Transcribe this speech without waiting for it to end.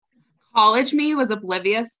College me was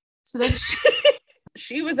oblivious to this.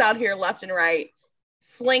 She was out here left and right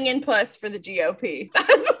slinging puss for the GOP.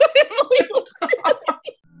 That's what Emily was doing.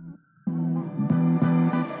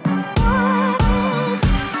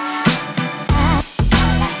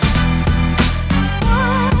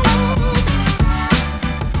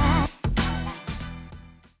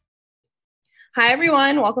 Hi,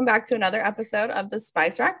 everyone. Welcome back to another episode of the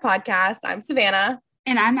Spice Rack Podcast. I'm Savannah.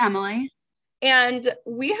 And I'm Emily. And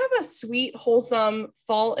we have a sweet, wholesome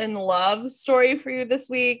fall in love story for you this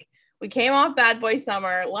week. We came off Bad Boy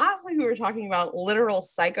Summer. Last week, we were talking about literal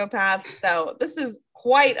psychopaths. So this is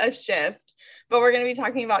quite a shift. But we're going to be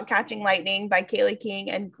talking about Catching Lightning by Kayleigh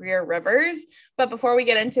King and Greer Rivers. But before we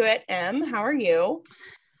get into it, Em, how are you?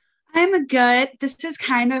 I'm good. This is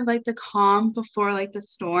kind of like the calm before like the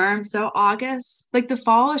storm. So August, like the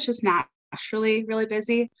fall is just naturally really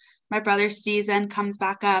busy. My brother's season comes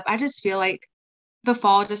back up. I just feel like the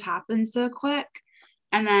fall just happens so quick.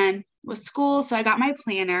 And then with school, so I got my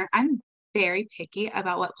planner. I'm very picky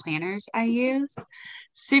about what planners I use.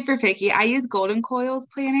 Super picky. I use Golden Coils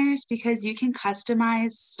planners because you can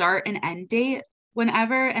customize start and end date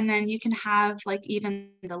whenever. And then you can have like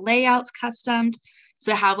even the layouts customed.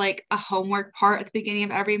 So have like a homework part at the beginning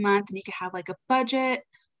of every month, and you can have like a budget.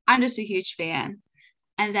 I'm just a huge fan.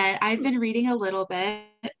 And then I've been reading a little bit.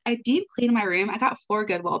 I deep cleaned my room. I got 4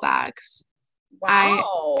 Goodwill bags. I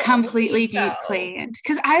Wow. completely deep cleaned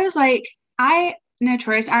because I was like, I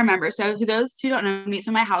remember. So those who don't know me,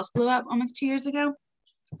 so my house blew up almost 2 years ago.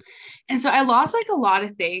 And so I lost like a lot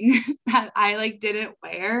of things that I like didn't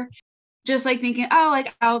wear. Just like thinking, oh,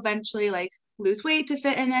 like I'll eventually like lose weight to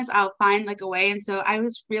fit in this. I'll find like a way. And so I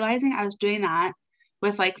was realizing I was doing that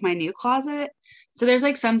with like my new closet. So there's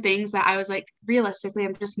like some things that I was like, realistically,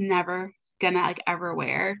 I'm just never gonna like ever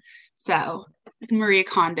wear. So like Marie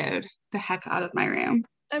Kondo'd the heck out of my room.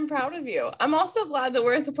 I'm proud of you. I'm also glad that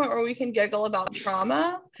we're at the point where we can giggle about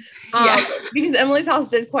trauma. Yeah. Because Emily's house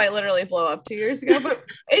did quite literally blow up 2 years ago, but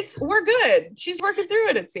we're good. She's working through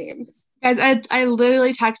it, it seems. Guys, I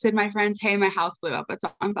literally texted my friends, hey, my house blew up. It's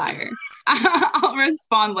on fire. I'll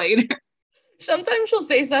respond later. Sometimes she'll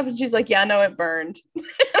say stuff and she's like, yeah, no, it burned. I'm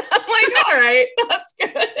like, all right, that's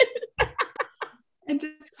good. And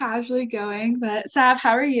just casually going. But Sav,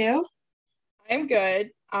 how are you? I'm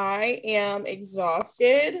good. I am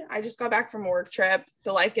exhausted. I just got back from a work trip.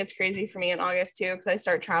 The life gets crazy for me in August too, because I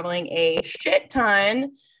start traveling a shit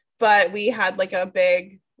ton. But we had like a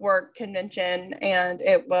big work convention and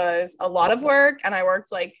it was a lot of work. And I worked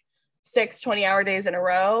like 6 20-hour days in a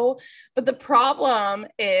row. But the problem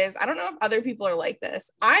is, I don't know if other people are like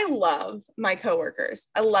this. I love my coworkers.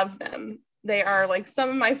 I love them. They are like some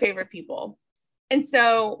of my favorite people. And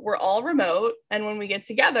so we're all remote. And when we get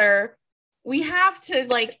together, we have to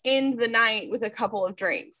like end the night with a couple of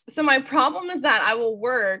drinks. So my problem is that I will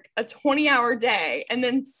work a 20-hour day and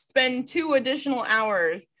then spend 2 additional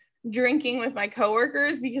hours drinking with my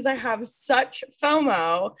coworkers because I have such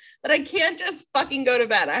FOMO that I can't just fucking go to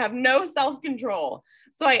bed. I have no self-control.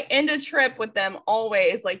 So I end a trip with them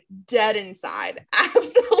always like dead inside,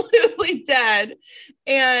 absolutely dead.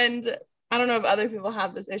 And I don't know if other people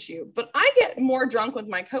have this issue, but I get more drunk with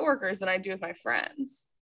my coworkers than I do with my friends.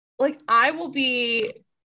 Like I will be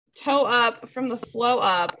toe up from the flow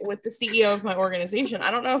up with the CEO of my organization.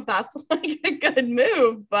 I don't know if that's like a good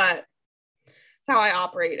move, but it's how I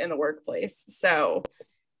operate in the workplace. So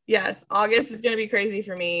yes, August is going to be crazy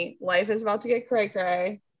for me. Life is about to get cray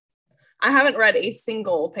cray. I haven't read a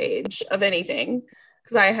single page of anything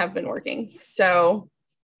because I have been working. So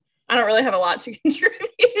I don't really have a lot to contribute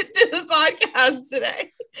to the podcast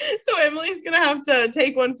today. So Emily's going to have to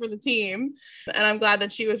take one for the team. And I'm glad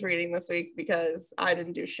that she was reading this week because I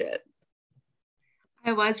didn't do shit.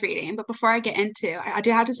 I was reading, but before I get into, I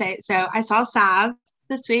do have to say, so I saw Sav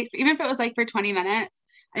this week, even if it was like for 20 minutes.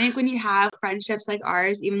 I think when you have friendships like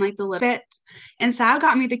ours, even like the little bits, and Sav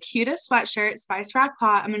got me the cutest sweatshirt, Spice Rack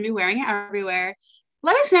Pot. I'm going to be wearing it everywhere.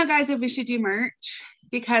 Let us know, guys, if we should do merch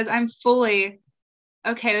because I'm fully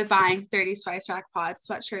okay with buying 30 Spice Rack Pod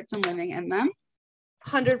sweatshirts and living in them.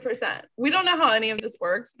 100%. We don't know how any of this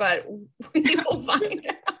works, but we will find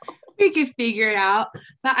out. We can figure it out.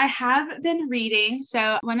 But I have been reading.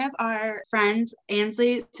 So one of our friends,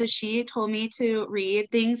 Ansley, so she told me to read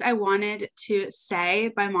Things I Wanted to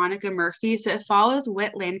Say by Monica Murphy. So it follows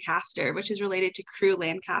Whit Lancaster, which is related to Crew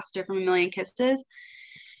Lancaster from A Million Kisses.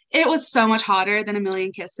 It was so much hotter than A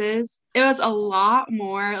Million Kisses. It was a lot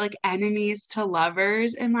more like enemies to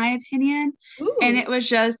lovers, in my opinion. Ooh. And it was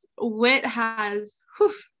just, Whit has,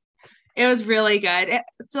 It was really good. It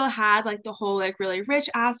still had like the whole like really rich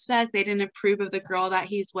aspect. They didn't approve of the girl that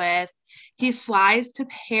he's with. He flies to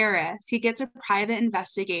Paris. He gets a private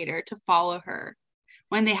investigator to follow her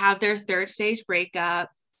when they have their third stage breakup.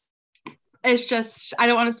 It's just, I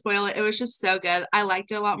don't want to spoil it. It was just so good. I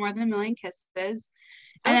liked it a lot more than A Million Kisses.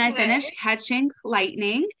 And then I Okay. finished Catching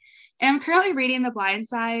Lightning. And I'm currently reading The Blind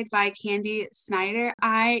Side by Candy Snyder.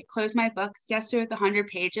 I closed my book yesterday with 100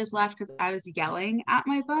 pages left because I was yelling at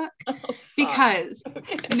my book Oh, fuck. because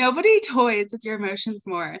Okay. nobody toys with your emotions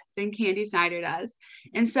more than Candy Snyder does.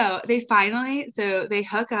 And so they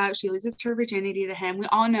hook up. She loses her virginity to him. We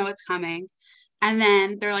all know it's coming. And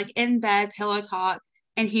then they're like in bed, pillow talk.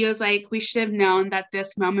 And he was like, we should have known that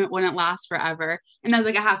this moment wouldn't last forever. And I was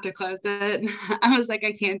like, I have to close it. I was like,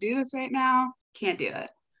 I can't do this right now. Can't do it.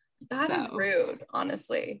 That is So rude,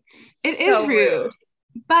 honestly. it is So rude, rude.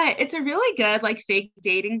 but it's a really good like fake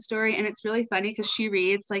dating story. And it's really funny because she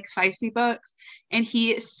reads like spicy books and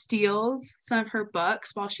he steals some of her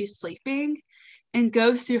books while she's sleeping and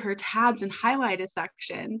goes through her tabs and highlighted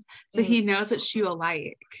sections. So Mm. he knows what she will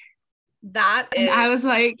like. That And is I was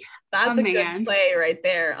like, that's oh a good man. play right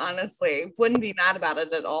there, honestly. Wouldn't be mad about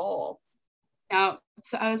it at all. No.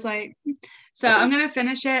 So I was like, so I'm gonna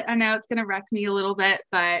finish it. I know it's gonna wreck me a little bit,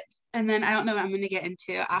 but and then I don't know what I'm gonna get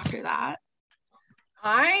into after that.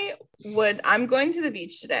 I'm going to the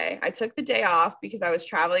beach today. I took the day off because I was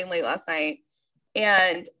traveling late last night,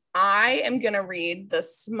 and I am gonna read the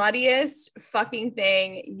smuttiest fucking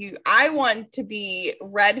thing. I want to be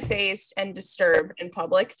red-faced and disturbed in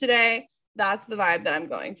public today. That's the vibe that I'm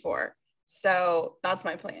going for. So that's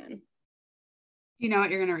my plan. Do you know what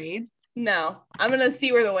you're gonna read? No, I'm gonna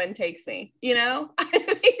see where the wind takes me. I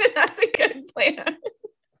think that's a good plan.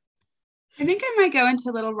 I think I might go into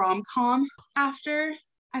a little rom-com after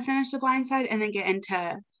I finish The Blind Side and then get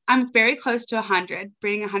into I'm very close to 100,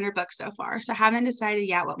 reading 100 books so far. So I haven't decided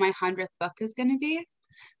yet what my 100th book is going to be,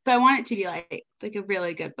 but I want it to be like a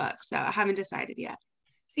really good book. So I haven't decided yet.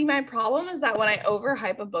 See, my problem is that when I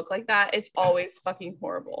overhype a book like that, it's always fucking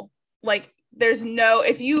horrible. Like,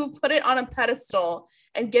 if you put it on a pedestal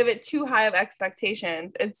and give it too high of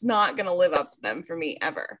expectations, it's not going to live up to them for me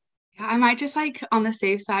ever. Yeah, I might just like on the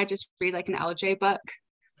safe side, just read like an LJ book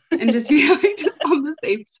and just be like just on the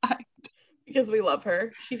safe side. Because we love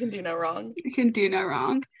her. She can do no wrong. You can do no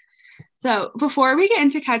wrong. So before we get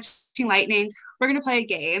into Catching Lightning, we're going to play a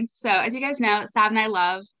game. So as you guys know, Sav and I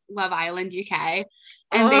love Love Island UK.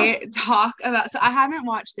 And they talk about, so I haven't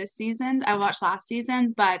watched this season. I watched last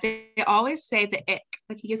season, but they always say the ick.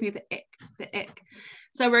 Like he gives me the ick.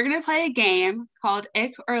 So we're going to play a game called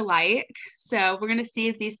Ick or Like. So we're going to see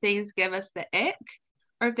if these things give us the ick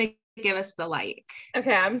or if they give us the like.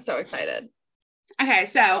 Okay, I'm so excited. Okay,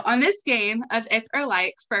 so on this game of Ick or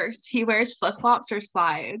Like, first, he wears flip-flops or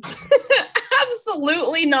slides.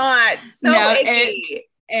 Absolutely not. So no, icky.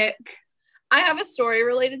 Ick. I have a story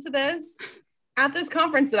related to this. At this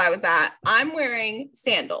conference that I was at, I'm wearing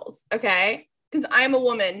sandals, okay? Because I'm a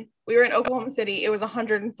woman. We were in Oklahoma City. It was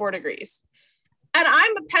 104 degrees. And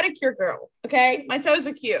I'm a pedicure girl, okay? My toes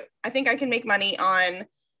are cute. I think I can make money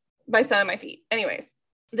by selling my feet. Anyways,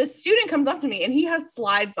 this student comes up to me and he has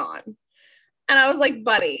slides on. And I was like,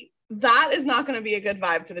 buddy, that is not going to be a good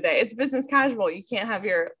vibe for the day. It's business casual. You can't have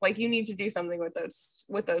you need to do something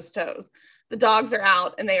with those toes. The dogs are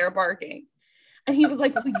out and they are barking. And he was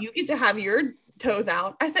like, well, you get to have your toes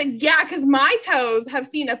out. I said, yeah, because my toes have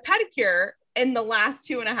seen a pedicure in the last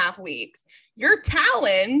 2.5 weeks. Your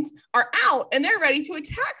talons are out and they're ready to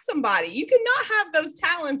attack somebody. You cannot have those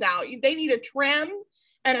talons out. They need a trim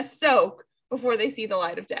and a soak before they see the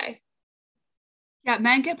light of day. Yeah,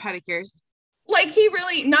 men get pedicures. Like he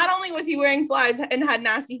really, not only was he wearing slides and had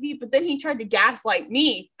nasty feet, but then he tried to gaslight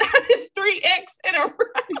me. That is 3 icks in a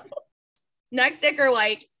row. Next ick or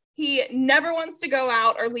like, he never wants to go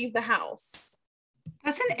out or leave the house.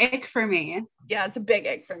 That's an ick for me. Yeah, it's a big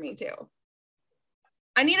ick for me too.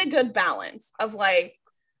 I need a good balance of like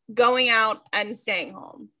going out and staying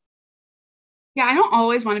home. Yeah, I don't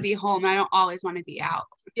always want to be home. I don't always want to be out.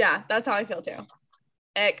 Yeah, that's how I feel too.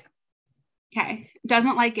 Ick. Okay.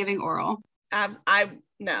 Doesn't like giving oral.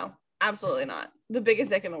 No, absolutely not. The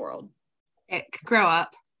biggest ick in the world. Ick. Grow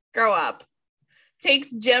up. Grow up.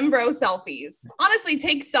 Takes gym bro selfies. Honestly,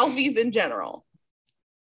 takes selfies in general.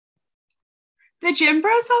 The gym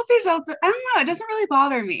bro selfies, I don't know. It doesn't really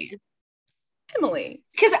bother me. Emily.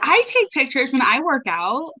 Because I take pictures when I work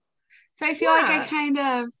out. So I feel like I kind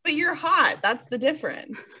of. But you're hot. That's the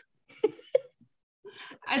difference.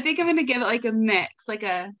 I think I'm going to give it like a mix, like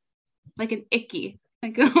an icky.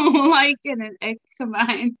 Like a like and an ick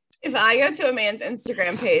combined. If I go to a man's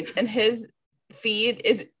Instagram page and his feed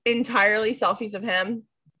is entirely selfies of him,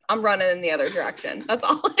 I'm running in the other direction. That's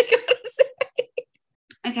all I gotta say.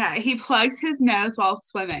 Okay, he plugs his nose while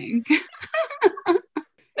swimming.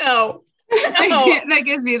 No. That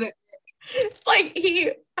gives me the like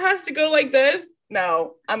he has to go like this.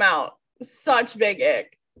 No, I'm out. Such big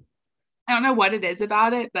ick. I don't know what it is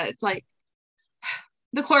about it, but it's like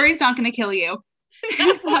the chlorine's not going to kill you. No.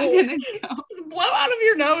 It's not gonna go. Just blow out of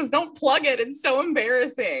your nose. Don't plug it. It's so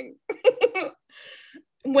embarrassing.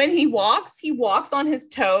 When he walks on his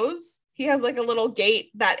toes. He has like a little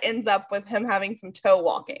gait that ends up with him having some toe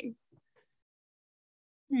walking.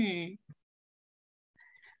 Kind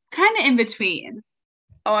of in between.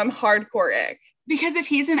 Oh, I'm hardcore ick. Because if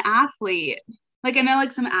he's an athlete, like I know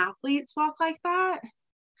like some athletes walk like that,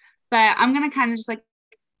 but I'm gonna kind of just like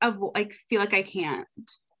feel like I can't.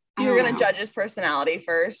 You're gonna judge his personality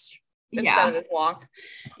first instead of his walk.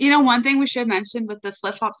 You know, one thing we should mention with the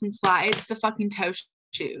flip flops and slides, the fucking toe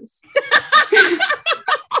shoes.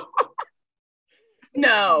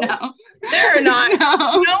 No, there are not.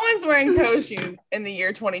 No one's wearing toe shoes in the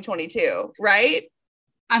year 2022, right?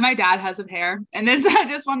 My dad has a pair, and I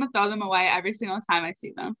just want to throw them away every single time I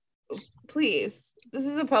see them. Please, this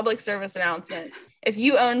is a public service announcement. If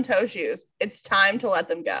you own toe shoes, it's time to let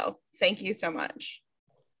them go. Thank you so much.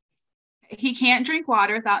 He can't drink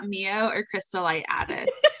water without Mio or Crystal Light added.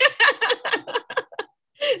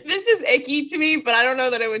 This is icky to me, but I don't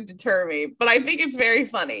know that it would deter me. But I think it's very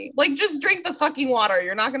funny. Like, just drink the fucking water.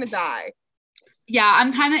 You're not going to die. Yeah,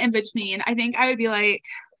 I'm kind of in between. I think I would be like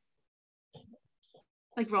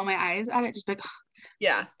roll my eyes at it, just like,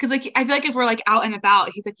 yeah. Because like I feel like if we're like out and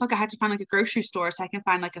about, he's like, fuck, I had to find like a grocery store so I can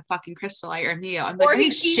find like a fucking Crystal Light or a Mio. I'm like, or are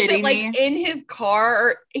you shitting like me? In his car,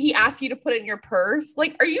 or he asks you to put it in your purse.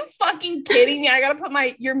 Like, are you fucking kidding me? I gotta put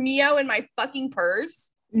your Mio in my fucking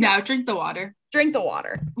purse. No, drink the water. Drink the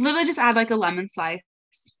water. Literally just add like a lemon slice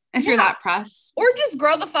if you're that pressed. Or just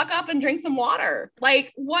grow the fuck up and drink some water.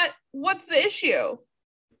 Like, what's the issue?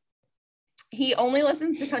 He only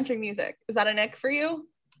listens to country music. Is that an ick for you?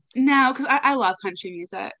 No, because I love country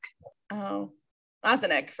music. Oh, that's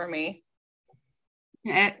an ick for me.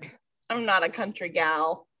 Ick. I'm not a country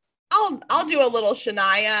gal. I'll do a little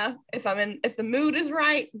Shania if the mood is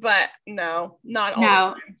right, but no, not all.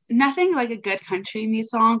 No, nothing like a good country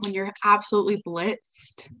music song when you're absolutely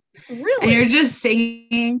blitzed. Really? And you're just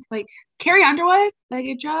singing like Carrie Underwood, like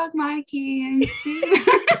a drug my key and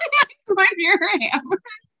when you're hammered.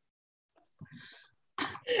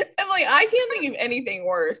 Emily, I can't think of anything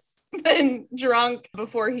worse than drunk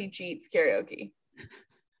before he cheats karaoke.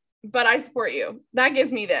 But I support you. That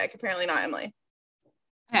gives me the ick. Apparently not Emily.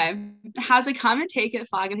 Okay. Has a come and take it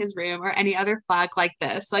flag in his room or any other flag like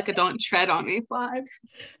this, like a don't tread on me flag.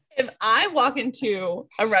 If I walk into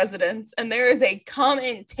a residence and there is a come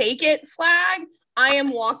and take it flag, I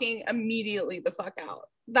am walking immediately the fuck out.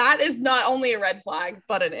 That is not only a red flag,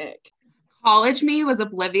 but an ick. College me was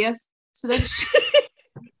oblivious to this.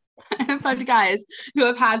 I have fun guys who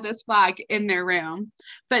have had this flag in their room.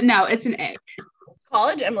 But no, it's an ick.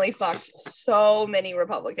 College Emily fucked so many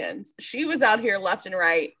Republicans. She was out here left and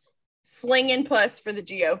right slinging puss for the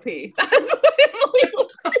GOP. That's what Emily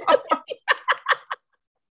was doing.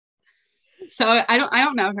 So I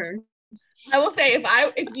don't know her. I will say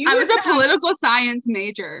I was a political science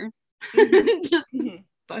major. Just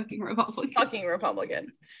fucking Republicans. Fucking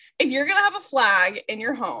Republicans. If you're gonna have a flag in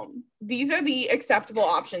your home, these are the acceptable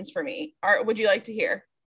options for me. Would you like to hear?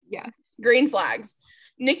 Yes. Green flags.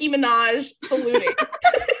 Nicki Minaj saluting.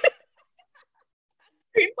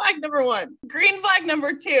 Green flag number 1. Green flag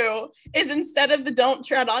number 2 is instead of the don't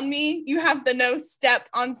tread on me, you have the no step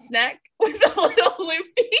on snack with a little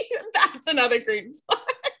loopy. That's another green flag.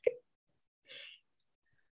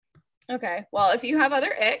 Okay, well, if you have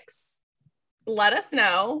other icks, let us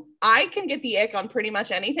know. I can get the ick on pretty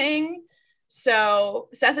much anything. So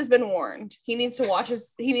Seth has been warned. He needs to watch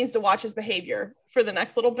his behavior for the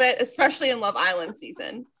next little bit, especially in Love Island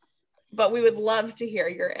season. But we would love to hear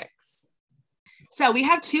your icks. So we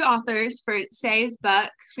have 2 authors for today's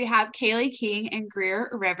book. We have Kayleigh King and Greer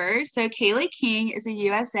Rivers. So Kayleigh King is a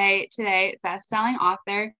USA Today bestselling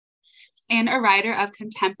author and a writer of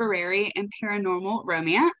contemporary and paranormal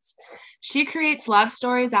romance. She creates love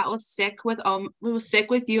stories that will stick with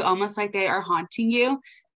you almost like they are haunting you.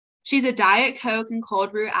 She's a Diet Coke and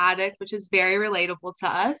cold brew addict, which is very relatable to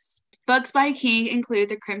us. Books by King include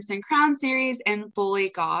the Crimson Crown series and Bully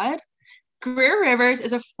God. Greer Rivers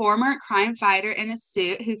is a former crime fighter in a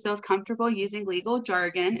suit who feels comfortable using legal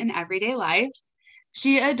jargon in everyday life.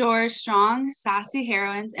 She adores strong, sassy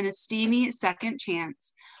heroines and a steamy second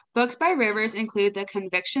chance. Books by Rivers include the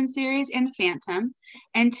Conviction series and Phantom,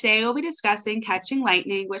 and today we'll be discussing Catching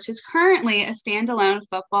Lightning, which is currently a standalone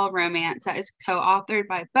football romance that is co-authored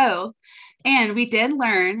by both. And we did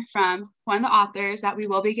learn from one of the authors that we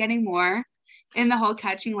will be getting more in the whole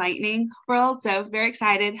Catching Lightning world. So very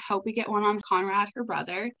excited. Hope we get one on Conrad, her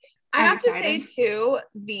brother. I have to say too,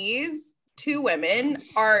 these two women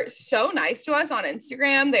are so nice to us on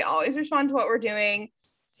Instagram. They always respond to what we're doing.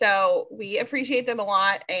 So we appreciate them a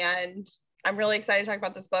lot. And I'm really excited to talk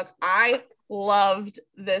about this book. I loved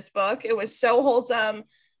this book. It was so wholesome,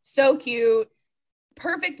 so cute,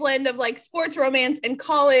 perfect blend of like sports romance and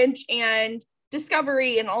college and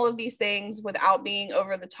discovery and all of these things without being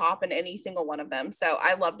over the top in any single one of them. So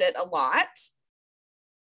I loved it a lot.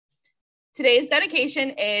 Today's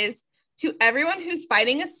dedication is to everyone who's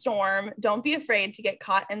fighting a storm. Don't be afraid to get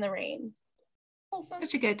caught in the rain. Awesome.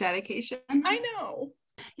 Such a good dedication. I know.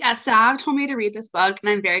 Yeah, Sav told me to read this book, and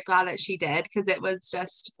I'm very glad that she did because it was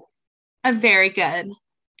just a very good,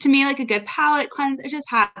 to me, like a good palate cleanse. It just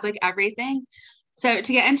had like everything. So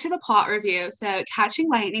to get into the plot review, so Catching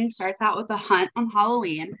Lightning starts out with a hunt on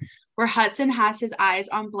Halloween where Hudson has his eyes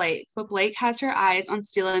on Blake, but Blake has her eyes on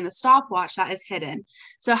stealing the stopwatch that is hidden.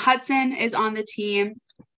 So Hudson is on the team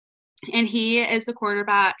and he is the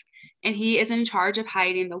quarterback and he is in charge of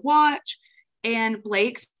hiding the watch. And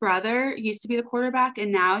Blake's brother used to be the quarterback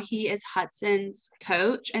and now he is Hudson's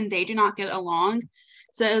coach and they do not get along.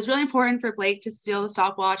 So it was really important for Blake to steal the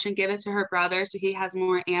stopwatch and give it to her brother so he has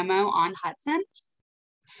more ammo on Hudson.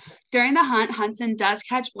 During the hunt, Hudson does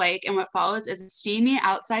catch Blake, and what follows is a steamy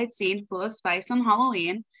outside scene full of spice on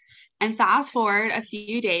Halloween. And fast forward a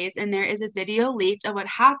few days, and there is a video leaked of what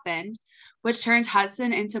happened, which turns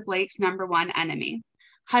Hudson into Blake's number one enemy.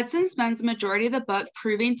 Hudson spends the majority of the book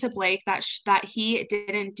proving to Blake that he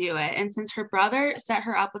didn't do it. And since her brother set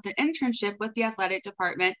her up with an internship with the athletic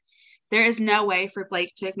department, there is no way for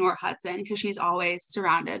Blake to ignore Hudson because she's always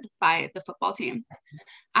surrounded by the football team.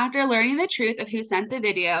 After learning the truth of who sent the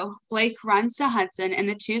video, Blake runs to Hudson and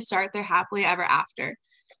the two start their happily ever after.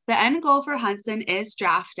 The end goal for Hudson is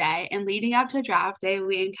draft day, and leading up to draft day,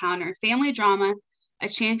 we encounter family drama, a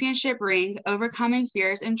championship ring, overcoming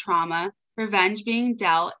fears and trauma, revenge being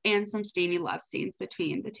dealt, and some steamy love scenes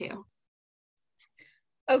between the two.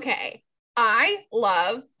 Okay, I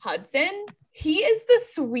love Hudson. He is the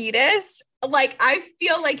sweetest. Like, I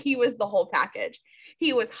feel like he was the whole package.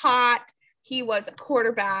 He was hot. He was a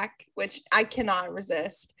quarterback, which I cannot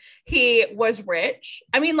resist. He was rich.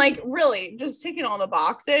 I mean, like, really, just ticking all the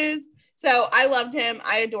boxes. So I loved him.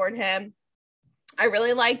 I adored him. I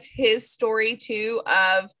really liked his story, too,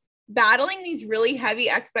 of battling these really heavy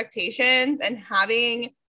expectations and having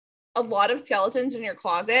a lot of skeletons in your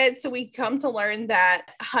closet. So we come to learn that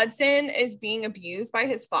Hudson is being abused by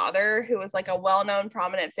his father, who is like a well-known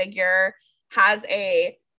prominent figure, has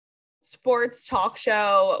a sports talk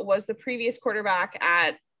show, was the previous quarterback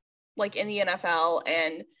at like in the NFL,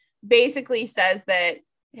 and basically says that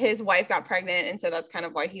his wife got pregnant. And so that's kind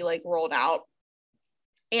of why he like rolled out.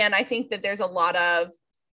 And I think that there's a lot of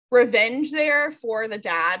revenge there for the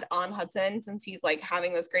dad on Hudson, since he's like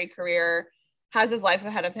having this great career, has his life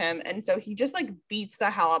ahead of him. And so he just like beats the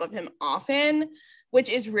hell out of him often, which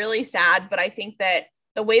is really sad. But I think that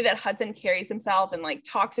the way that Hudson carries himself and like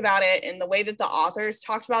talks about it and the way that the authors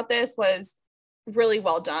talked about this was really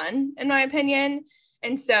well done, in my opinion.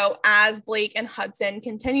 And so as Blake and Hudson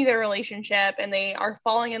continue their relationship and they are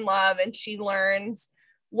falling in love and she learns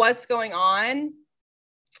what's going on,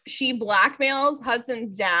 she blackmails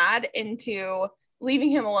Hudson's dad into leaving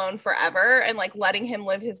him alone forever and like letting him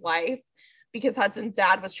live his life, because Hudson's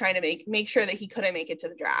dad was trying to make sure that he couldn't make it to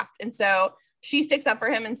the draft. And so she sticks up for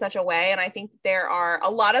him in such a way. And I think there are a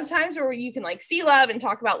lot of times where you can like see love and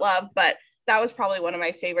talk about love, but that was probably one of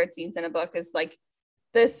my favorite scenes in a book, is like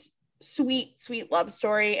this sweet, sweet love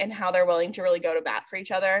story and how they're willing to really go to bat for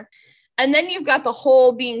each other. And then you've got the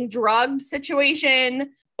whole being drugged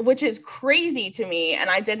situation, which is crazy to me. And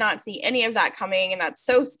I did not see any of that coming. And that's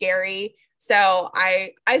so scary. So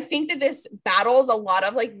I think that this battles a lot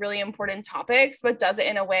of like really important topics, but does it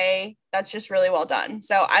in a way that's just really well done.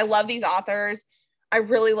 So I love these authors. I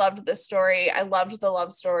really loved this story. I loved the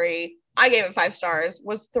love story. I gave it 5 stars,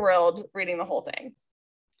 was thrilled reading the whole thing.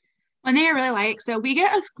 One thing I really like, so we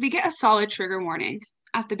get a solid trigger warning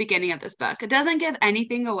at the beginning of this book. It doesn't give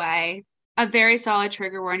anything away. A very solid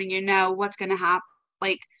trigger warning. You know what's going to happen.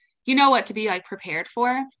 Like, you know what to be like prepared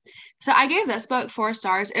for. So I gave this book 4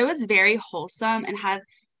 stars. It was very wholesome and had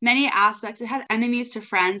many aspects. It had enemies to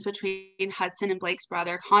friends between Hudson and Blake's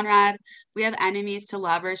brother, Conrad. We have enemies to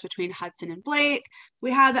lovers between Hudson and Blake.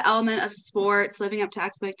 We have the element of sports, living up to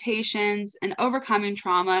expectations, and overcoming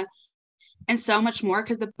trauma, and so much more,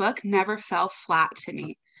 because the book never fell flat to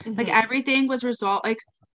me. Like everything was resolved, like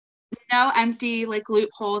no empty like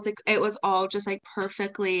loopholes. Like it was all just like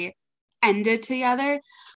perfectly ended together.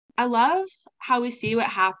 I love how we see what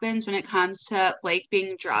happens when it comes to Blake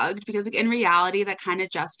being drugged, because like in reality that kind of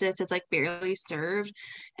justice is like barely served,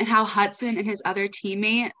 and how Hudson and his other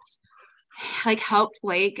teammates like helped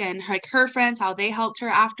Blake and like her friends, how they helped her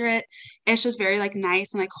after it. It's just very like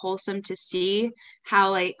nice and like wholesome to see how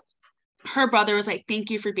like her brother was like, thank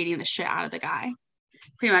you for beating the shit out of the guy.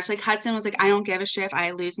 Pretty much like Hudson was like, I don't give a shit if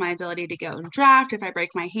I lose my ability to go and draft, if I break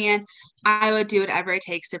my hand, I would do whatever it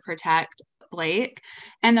takes to protect Blake.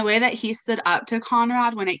 And the way that he stood up to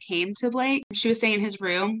Conrad when it came to Blake, she was staying in his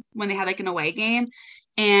room when they had like an away game.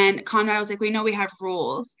 And Conrad was like, we know we have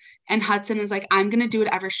rules. And Hudson is like, I'm going to do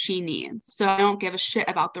whatever she needs. So I don't give a shit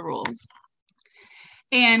about the rules.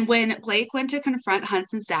 And when Blake went to confront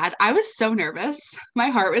Hudson's dad, I was so nervous. My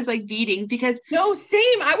heart was like beating because no,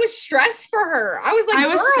 same. I was stressed for her. I was like, I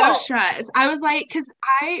was girl. so stressed. I was like, because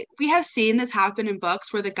we have seen this happen in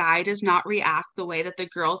books where the guy does not react the way that the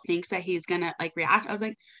girl thinks that he's gonna like react. I was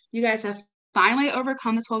like, you guys have finally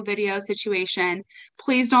overcome this whole video situation.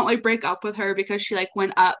 Please don't like break up with her because she like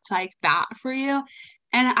went up to like bat for you.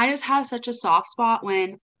 And I just have such a soft spot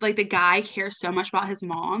when like the guy cares so much about his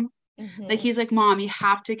mom. Like he's like, Mom, you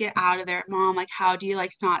have to get out of there. Mom, like, how do you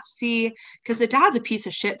like not see? Because the dad's a piece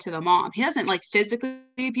of shit to the mom. He doesn't like physically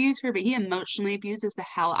abuse her, but he emotionally abuses the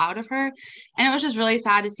hell out of her. And it was just really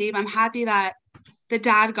sad to see. But I'm happy that the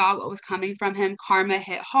dad got what was coming from him. Karma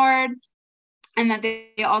hit hard, and that they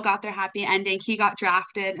all got their happy ending. He got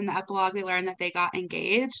drafted. In the epilogue, we learned that they got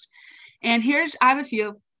engaged. And here's, I have a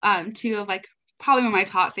few of two of like probably one of my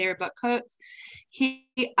top favorite book quotes.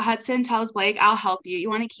 Hudson tells Blake, I'll help you. You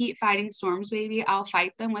want to keep fighting storms, baby? I'll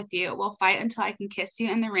fight them with you. We'll fight until I can kiss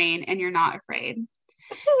you in the rain and you're not afraid.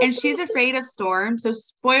 And she's afraid of storms. So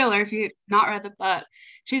spoiler, if you've not read the book,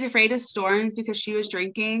 she's afraid of storms because she was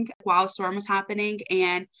drinking while a storm was happening,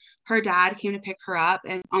 and her dad came to pick her up,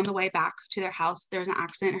 and on the way back to their house, there was an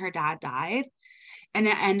accident and her dad died. And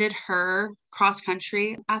it ended her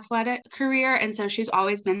cross-country athletic career. And so she's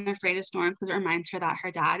always been afraid of storms because it reminds her that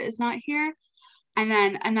her dad is not here. And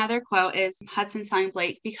then another quote is Hudson telling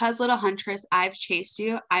Blake, because little huntress, I've chased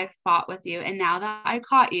you, I've fought with you, and now that I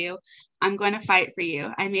caught you, I'm going to fight for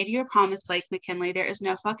you. I made you a promise, Blake McKinley. There is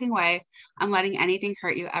no fucking way I'm letting anything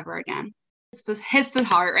hurt you ever again. Hits the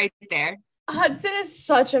heart right there. Hudson is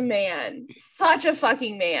such a man, such a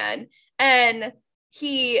fucking man. And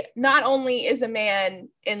he not only is a man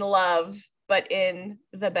in love, but in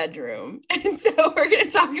the bedroom. And so we're going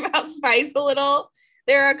to talk about Spice a little.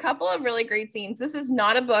 There are a couple of really great scenes. This is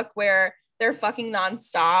not a book where they're fucking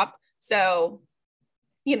nonstop. So,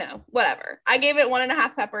 you know, whatever. I gave it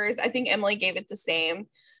 1.5 peppers. I think Emily gave it the same.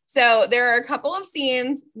 So there are a couple of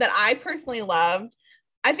scenes that I personally loved.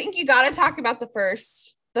 I think you got to talk about the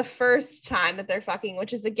first time that they're fucking,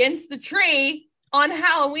 which is against the tree on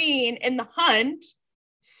Halloween in the hunt.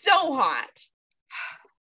 So hot.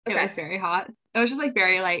 It was very hot. It was just like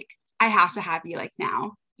very like, I have to have you like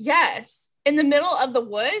now. Yes. In the middle of the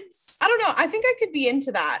woods. I don't know. I think I could be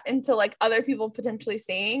into that, into like other people potentially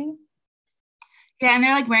seeing. Yeah, and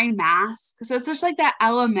they're like wearing masks. So it's just like that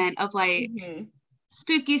element of like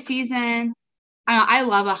spooky season. I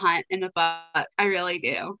love a hunt in a book. I really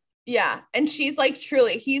do. Yeah. And she's like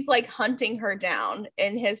truly, he's like hunting her down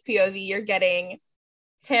in his POV. You're getting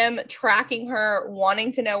him tracking her,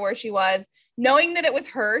 wanting to know where she was, knowing that it was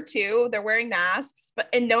her too. They're wearing masks,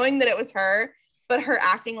 and knowing that it was her, but her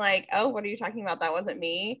acting like, oh, what are you talking about? That wasn't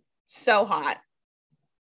me. So hot.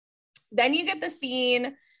 Then you get the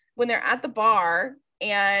scene when they're at the bar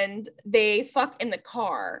and they fuck in the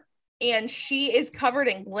car, and she is covered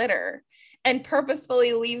in glitter and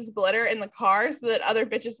purposefully leaves glitter in the car so that other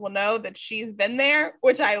bitches will know that she's been there,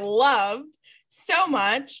 which I loved so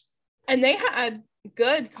much. And they had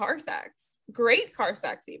good car sex, great car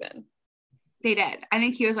sex even. They did. I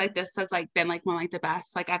think he was like, this has like been like one of like the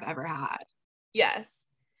best like I've ever had. Yes.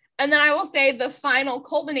 And then I will say the final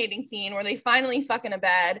culminating scene where they finally fuck in a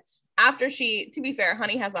bed after she, to be fair,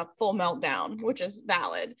 Honey has a full meltdown, which is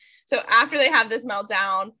valid. So after they have this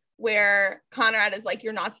meltdown where Conrad is like,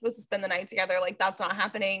 you're not supposed to spend the night together, like that's not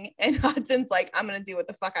happening. And Hudson's like, I'm going to do what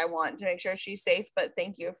the fuck I want to make sure she's safe, but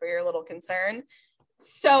thank you for your little concern.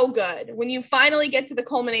 So good. When you finally get to the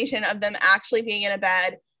culmination of them actually being in a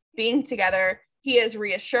bed, being together, he is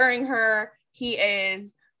reassuring her. He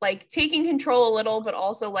is like taking control a little, but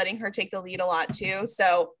also letting her take the lead a lot too.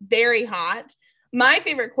 So very hot. My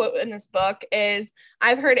favorite quote in this book is,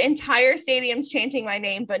 "I've heard entire stadiums chanting my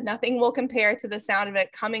name, but nothing will compare to the sound of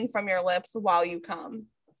it coming from your lips while you come."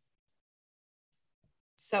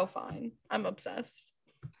 So fun. I'm obsessed.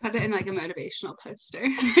 Put it in like a motivational poster.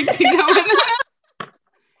 You know,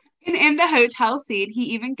 and in the hotel scene, he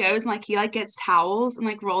even goes and like he like gets towels and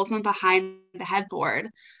like rolls them behind the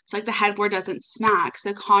headboard. So like the headboard doesn't smack.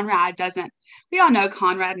 So Conrad doesn't, we all know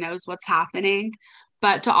Conrad knows what's happening,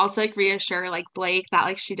 but to also like reassure like Blake that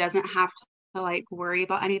like she doesn't have to like worry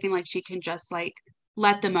about anything, like she can just like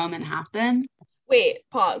let the moment happen. Wait,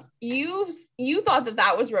 pause. You thought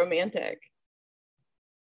that was romantic.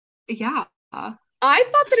 Yeah. I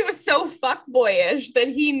thought that it was so fuckboyish that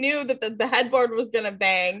he knew that the headboard was gonna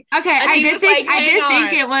bang. Okay, I did think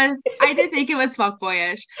it was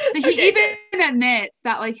fuckboyish. But he even admits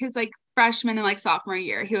that like his like freshman and like sophomore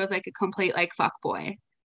year, he was like a complete like fuckboy.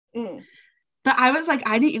 Mm. But I was like,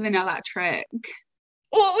 I didn't even know that trick.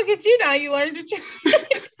 Well, look at you now. You learned a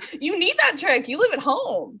trick. You need that trick. You live at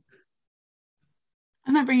home.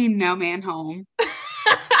 I'm not bringing no man home.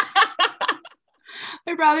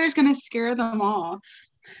 My brother's gonna scare them off.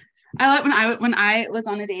 I like when I was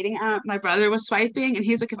on a dating app, my brother was swiping and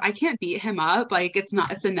he's like, if I can't beat him up, like it's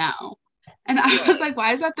a no. And I was like,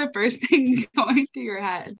 why is that the first thing going through your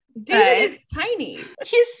head? David is tiny.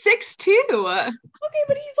 He's 6'2". Okay,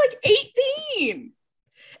 but he's like 18.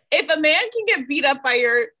 If a man can get beat up by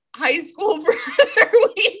your high school brother,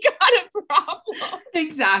 we've got a problem.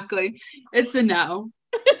 Exactly. It's a no.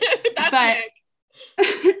 That's but Nick.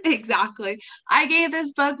 Exactly. I gave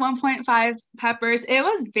this book 1.5 peppers. It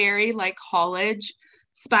was very like college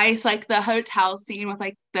spice, like the hotel scene with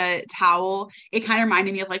like the towel. It kind of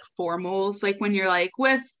reminded me of like formals, like when you're like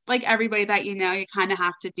with like everybody that you know, you kind of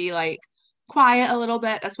have to be like quiet a little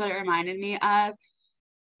bit. That's what it reminded me of.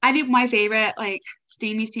 I think my favorite like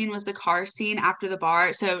steamy scene was the car scene after the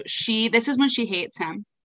bar. So this is when she hates him.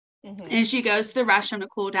 Mm-hmm. And she goes to the restroom to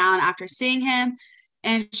cool down after seeing him.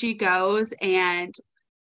 And she goes and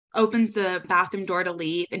opens the bathroom door to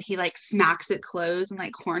leave, and he like smacks it closed and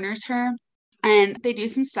like corners her. And they do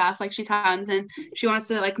some stuff, like she comes and she wants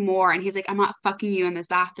to like more, and he's like, I'm not fucking you in this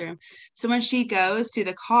bathroom. So when she goes to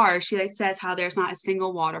the car, she like says how there's not a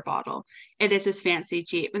single water bottle. It is his fancy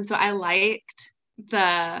Jeep. And so I liked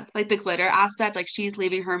the glitter aspect. Like she's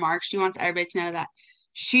leaving her mark. She wants everybody to know that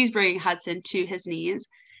she's bringing Hudson to his knees.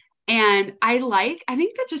 And I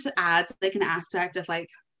think that just adds like an aspect of like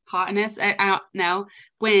hotness. I don't know,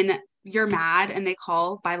 when you're mad and they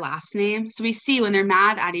call by last name. So we see when they're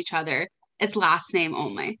mad at each other, it's last name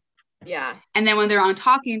only. Yeah. And then when they're on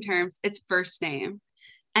talking terms, it's first name.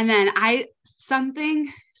 And then something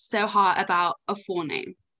so hot about a full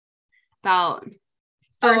name, about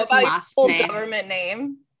first and last full name. Government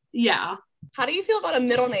name. Yeah. How do you feel about a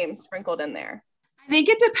middle name sprinkled in there? I think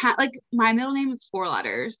it depends. Like my middle name is 4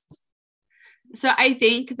 letters. So I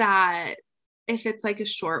think that if it's like a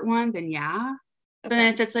short one, then yeah. Okay. But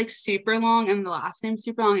then if it's like super long and the last name's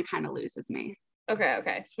super long, it kind of loses me.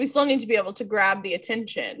 Okay. So we still need to be able to grab the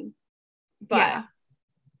attention. But yeah.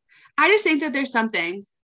 I just think that there's something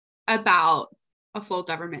about a full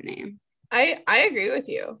government name. I agree with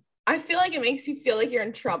you. I feel like it makes you feel like you're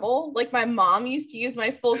in trouble. Like my mom used to use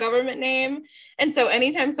my full government name. And so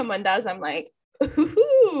anytime someone does, I'm like,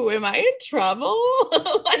 ooh, am I in trouble?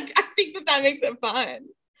 Like, I think that makes it fun.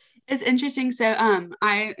 It's interesting. So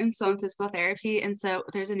I am still in physical therapy. And so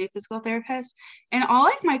there's a new physical therapist. And all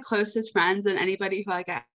like my closest friends and anybody who like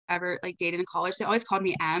I ever like dated in college, they always called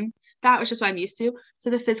me M. That was just what I'm used to. So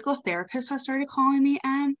the physical therapist has started calling me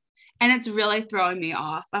M. And it's really throwing me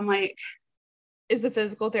off. I'm like, is the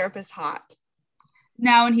physical therapist hot?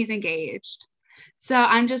 No, and he's engaged. So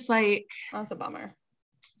I'm just like, that's a bummer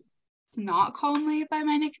to not call me by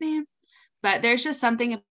my nickname. But there's just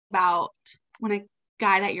something about when a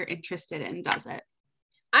guy that you're interested in does it.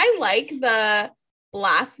 I like the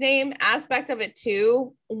last name aspect of it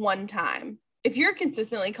too. One time, if you're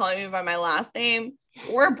consistently calling me by my last name,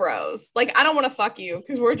 we're bros. Like, I don't want to fuck you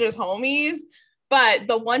because we're just homies. But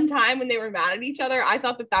the one time when they were mad at each other, I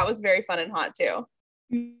thought that was very fun and hot too.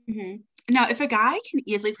 Mm-hmm. Now, if a guy can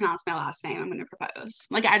easily pronounce my last name, I'm going to propose.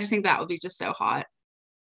 Like, I just think that would be just so hot.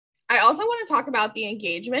 I also want to talk about the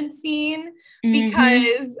engagement scene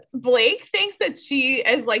because Blake thinks that she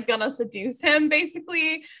is like going to seduce him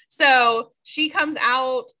basically. So she comes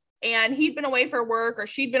out and he'd been away for work or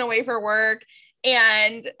she'd been away for work.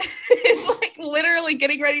 and is like literally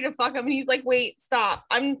getting ready to fuck him. And he's like, wait, stop.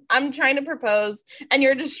 I'm trying to propose and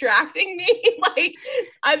you're distracting me. Like,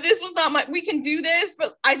 this was not we can do this,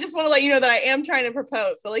 but I just want to let you know that I am trying to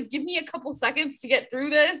propose. So like, give me a couple seconds to get through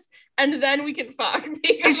this and then we can fuck.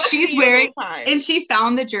 And she's wearing, and she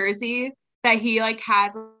found the jersey that he like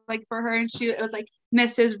had like for her. And it was like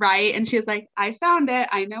Mrs. Right. And she was like, I found it.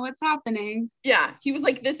 I know what's happening. Yeah. He was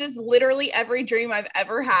like, this is literally every dream I've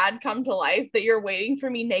ever had come to life, that you're waiting for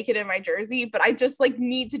me naked in my jersey. But I just like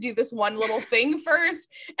need to do this one little thing first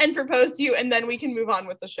and propose to you. And then we can move on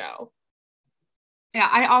with the show. Yeah.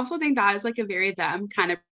 I also think that is like a very them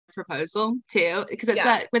kind of proposal too. Because it's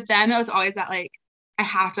that with them, it was always that like, I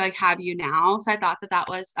have to like have you now. So I thought that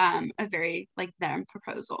was a very like them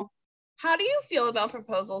proposal. How do you feel about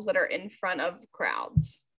proposals that are in front of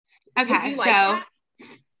crowds? Okay, so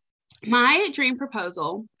my dream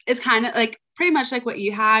proposal is kind of like pretty much like what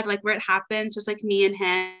you had, like where it happens, just like me and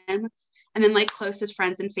him, and then like closest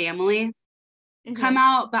friends and family come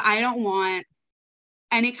out. But I don't want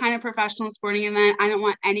any kind of professional sporting event. I don't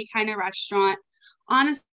want any kind of restaurant.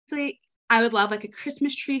 Honestly, I would love like a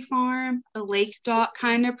Christmas tree farm, a lake dock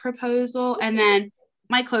kind of proposal, and then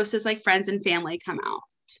my closest like friends and family come out.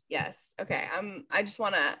 Yes. Okay. I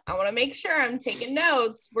want to make sure I'm taking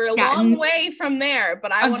notes. We're a long way from there,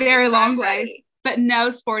 but I want a very long way, but no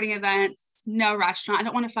sporting events, no restaurant. I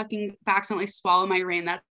don't want to fucking accidentally swallow my rain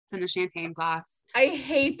that's in a champagne glass. I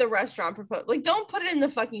hate the restaurant proposal. Like, don't put it in the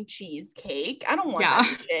fucking cheesecake. I don't want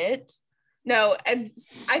that shit. No. And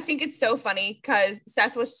I think it's so funny because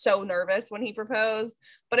Seth was so nervous when he proposed,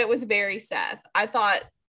 but it was very Seth. I thought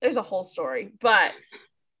there's a whole story, but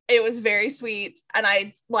it was very sweet, and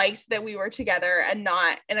I liked that we were together and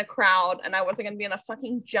not in a crowd, and I wasn't going to be in a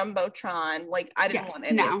fucking jumbotron. Like, I didn't want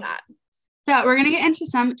any of that. So we're going to get into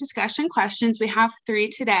some discussion questions. We have 3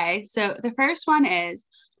 today. So the first one is,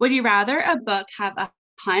 would you rather a book have a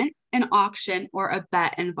hunt, an auction, or a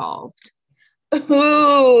bet involved?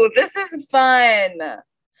 Ooh, this is fun.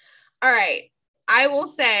 All right. I will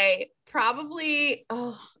say probably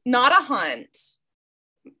not a hunt.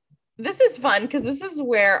 This is fun because this is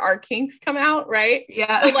where our kinks come out, right?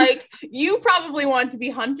 Yeah. So, like, you probably want to be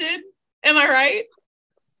hunted. Am I right?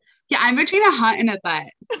 Yeah, I'm between a hunt and a bet.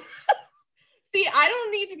 See, I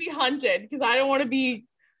don't need to be hunted because I don't want to be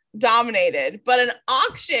dominated. But an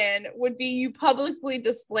auction would be you publicly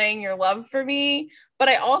displaying your love for me. But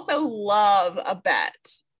I also love a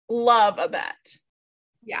bet. Love a bet.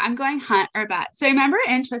 Yeah, I'm going hunt or bet. So remember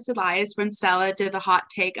in Twisted Lies when Stella did the hot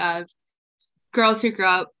take of girls who grow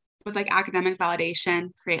up with like academic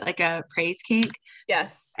validation create like a praise kink?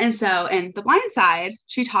 Yes. And so in The Blind Side,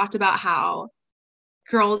 she talked about how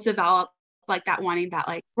girls develop like that wanting that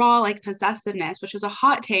like raw like possessiveness, which was a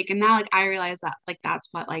hot take. And now like I realize that like that's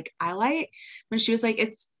what like I like, when she was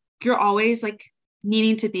like, you're always like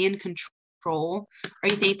needing to be in control, or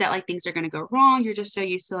you think that like things are going to go wrong. You're just so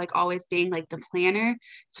used to like always being like the planner.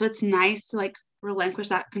 So it's nice to like relinquish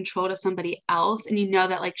that control to somebody else, and you know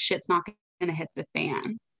that like shit's not going to hit the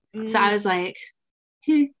fan. So I was like,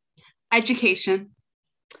 education.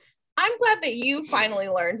 I'm glad that you finally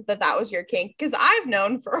learned that was your kink, because I've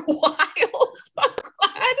known for a while. So I'm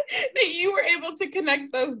glad that you were able to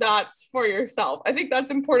connect those dots for yourself. I think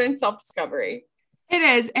that's important self-discovery. It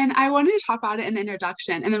is. And I wanted to talk about it in the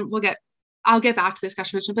introduction, and then I'll get back to this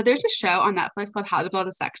discussion. But there's a show on Netflix called How to Build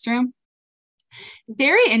a Sex Room.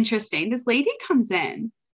 Very interesting. This lady comes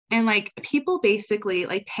in, and like people basically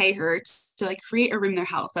like pay her to like create a room in their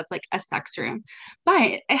house that's like a sex room. But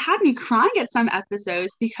it had me crying at some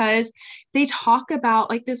episodes because they talk about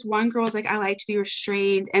like this one girl was like, I like to be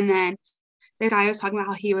restrained. And then the guy was talking about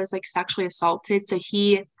how he was like sexually assaulted. So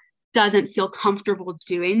he doesn't feel comfortable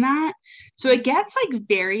doing that. So it gets like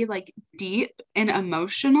very like deep and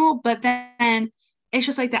emotional, but then it's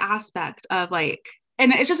just like the aspect of like,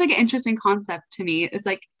 and it's just like an interesting concept to me. It's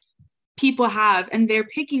like, people have, and they're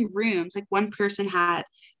picking rooms. Like one person had,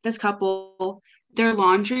 this couple, their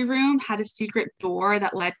laundry room had a secret door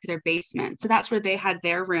that led to their basement. So that's where they had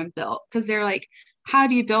their room built, because they're like, how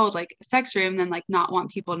do you build like a sex room and then like not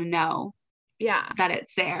want people to know that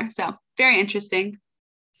it's there? So very interesting.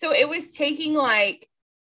 So it was taking like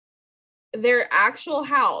their actual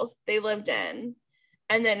house they lived in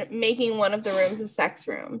and then making one of the rooms a sex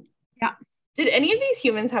room. Yeah. Did any of these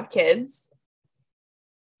humans have kids?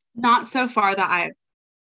 Not so far that I've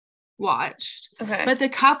watched. Okay. But the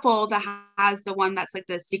couple that has the one that's like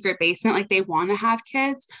the secret basement, like they want to have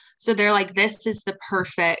kids. So they're like, this is the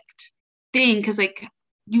perfect thing, because like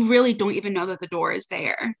you really don't even know that the door is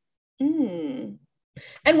there. And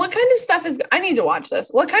what kind of stuff I need to watch this.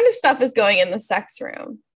 What kind of stuff is going in the sex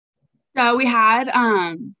room? So we had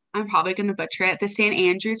I'm probably gonna butcher it, the St.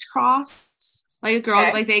 Andrew's cross. Like a girl,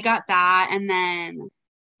 Okay. like they got that, and then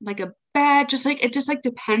like a bed, just like it just like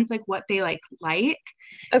depends like what they like.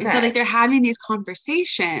 And so like Okay. they're having these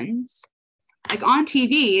conversations like on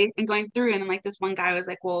TV and going through, and then like this one guy was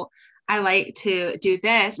like, well, I like to do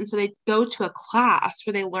this. And so they go to a class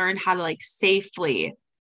where they learn how to like safely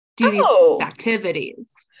do these Oh.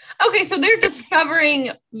 activities. Okay, so they're discovering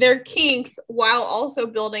their kinks while also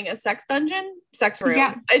building a sex room.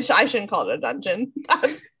 Yeah. I shouldn't call it a dungeon.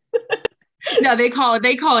 That's No, they call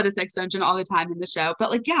it a sex dungeon all the time in the show.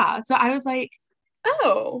 But like, yeah. So I was like,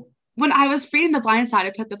 oh. when I was reading The Blind Side,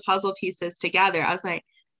 I put the puzzle pieces together. I was like,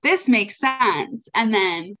 this makes sense. And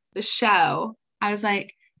then the show, I was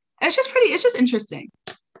like, it's just interesting.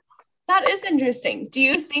 That is interesting. Do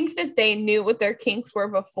you think that they knew what their kinks were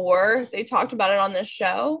before they talked about it on this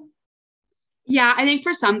show? Yeah, I think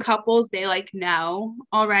for some couples, they like know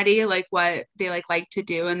already like what they like to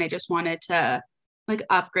do, and they just wanted to like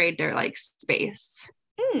upgrade their like space.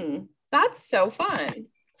 That's so fun.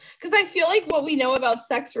 Because I feel like what we know about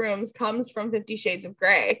sex rooms comes from 50 Shades of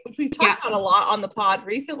Grey, which we've Yeah. talked about a lot on the pod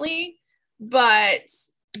recently, but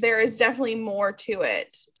there is definitely more to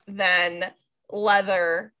it than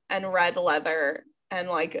leather and red leather and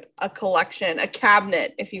like a collection, a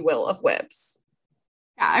cabinet, if you will, of whips.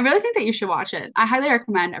 Yeah, I really think that you should watch it. I highly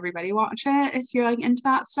recommend everybody watch it if you're like into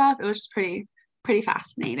that stuff. It was just pretty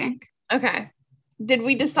fascinating. Okay. Did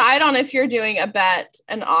we decide on if you're doing a bet,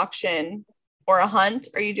 an auction, or a hunt?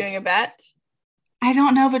 Are you doing a bet? I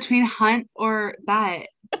don't know between hunt or bet.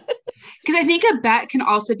 Because I think a bet can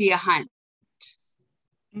also be a hunt.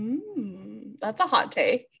 That's a hot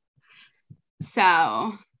take. So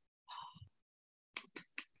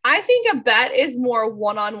I think a bet is more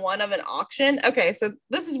one-on-one of an auction. Okay, so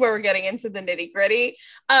this is where we're getting into the nitty-gritty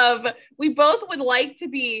of we both would like to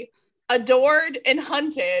be adored and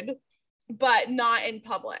hunted, but not in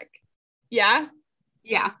public. Yeah?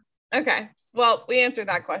 yeah. Okay. Well, we answered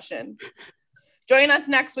that question. Join us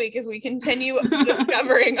next week as we continue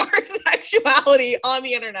discovering our sexuality on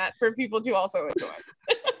the internet for people to also enjoy.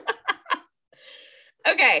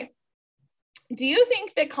 Okay. Do you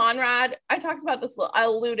think that Conrad, I talked about this, I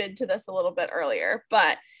alluded to this a little bit earlier,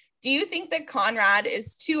 but do you think that Conrad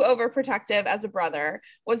is too overprotective as a brother?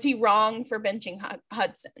 Was he wrong for benching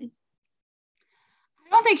Hudson? I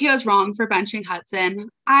don't think he was wrong for benching Hudson.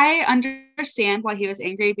 I understand why he was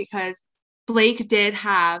angry because Blake did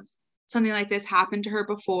have something like this happen to her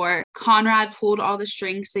before. Conrad pulled all the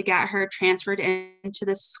strings to get her transferred into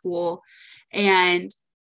the school. And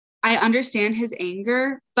I understand his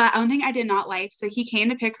anger, but one thing I did not like, so he came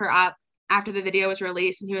to pick her up after the video was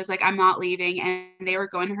released and he was like, I'm not leaving. And they were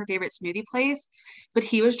going to her favorite smoothie place, but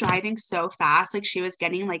he was driving so fast. Like she was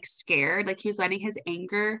getting like scared. Like he was letting his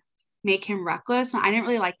anger make him reckless. And I didn't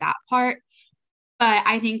really like that part, but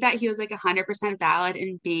I think that he was like 100% valid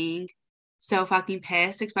in being so fucking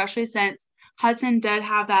pissed, especially since Hudson did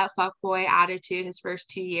have that fuckboy attitude his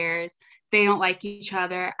first 2 years. They don't like each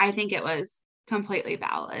other. I think it was completely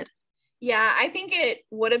valid. Yeah, I think it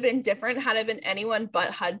would have been different had it been anyone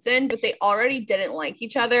but Hudson, but they already didn't like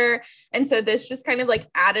each other. And so this just kind of like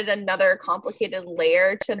added another complicated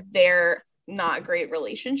layer to their not great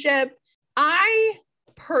relationship. I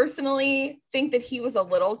personally think that he was a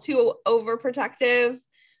little too overprotective,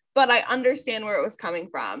 but I understand where it was coming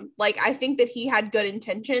from. Like, I think that he had good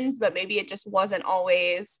intentions, but maybe it just wasn't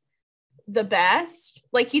always the best.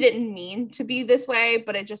 Like, he didn't mean to be this way,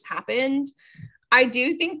 but it just happened. I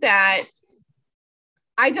don't think that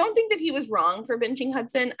he was wrong for benching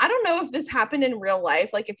Hudson. I don't know if this happened in real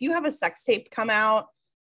life. Like, if you have a sex tape come out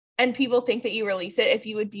and people think that you release it, if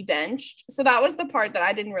you would be benched. So that was the part that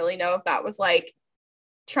I didn't really know if that was like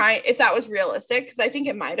if that was realistic, because I think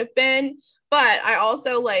it might have been. But I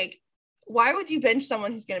also like, why would you bench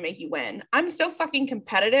someone who's going to make you win? I'm so fucking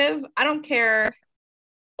competitive. I don't care.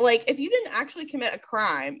 Like, if you didn't actually commit a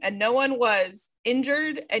crime and no one was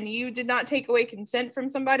injured and you did not take away consent from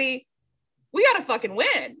somebody, we got to fucking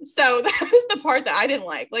win. So that was the part that I didn't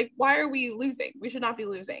like. Like, why are we losing? We should not be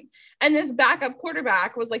losing. And this backup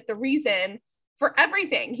quarterback was like the reason for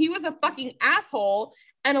everything. He was a fucking asshole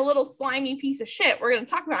and a little slimy piece of shit. We're going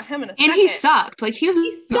to talk about him in a second. And he sucked. Like he was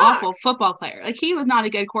an awful football player. Like he was not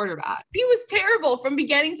a good quarterback. He was terrible from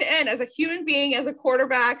beginning to end as a human being, as a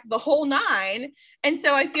quarterback, the whole nine. And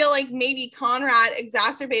so I feel like maybe Conrad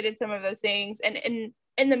exacerbated some of those things and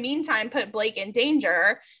in the meantime put Blake in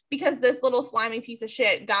danger because this little slimy piece of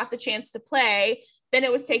shit got the chance to play. Then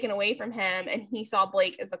it was taken away from him and he saw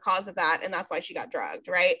Blake as the cause of that. And that's why she got drugged,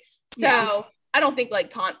 right? So yeah. I don't think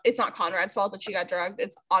like it's not Conrad's fault that she got drugged.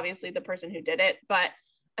 It's obviously the person who did it. But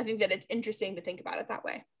I think that it's interesting to think about it that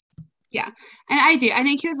way. Yeah. And I do. I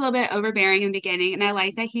think he was a little bit overbearing in the beginning. And I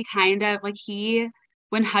like that he kind of like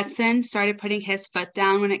when Hudson started putting his foot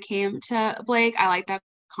down when it came to Blake, I like that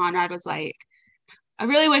Conrad was like, I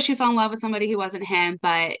really wish you fell in love with somebody who wasn't him,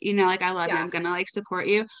 but you know, like I love you. I'm gonna like support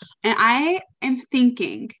you. And I am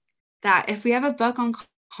thinking that if we have a book on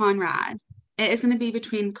Conrad, it is gonna be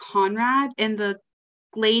between Conrad and the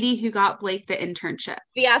lady who got Blake the internship.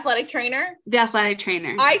 The athletic trainer? The athletic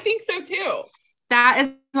trainer. I think so too. That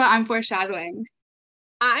is what I'm foreshadowing.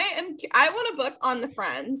 I want a book on the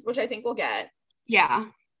friends, which I think we'll get. Yeah.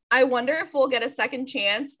 I wonder if we'll get a second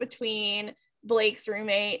chance between Blake's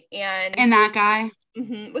roommate and that guy.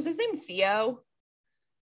 Was his name Theo?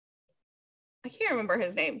 I can't remember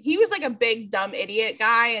his name. He was like a big dumb idiot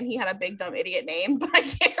guy, and he had a big dumb idiot name, but I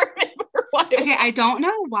can't remember what it was. I don't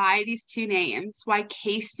know why these two names, why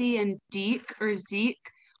Casey and Deke or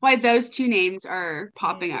Zeke, why those two names are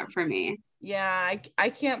popping up for me. Yeah, I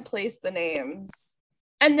can't place the names.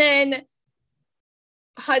 And then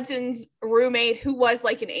Hudson's roommate, who was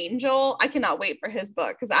like an angel, I cannot wait for his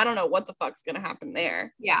book because I don't know what the fuck's gonna happen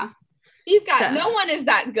there. Yeah. He's got no one is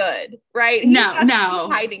that good, right? He's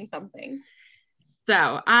hiding something.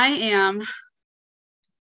 So I'm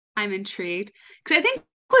intrigued because I think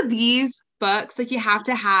with these books, like you have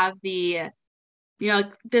to have the,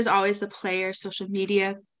 like there's always the player, social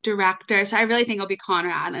media director. So I really think it'll be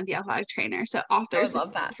Conrad and the athletic trainer. So authors, I would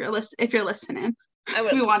love that. If you're listening, I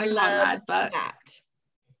would. We want a Conrad book.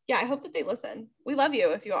 Yeah, I hope that they listen. We love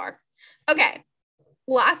you if you are. Okay,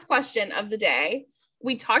 last question of the day.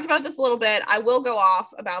 We talked about this a little bit. I will go off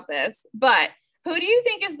about this, but who do you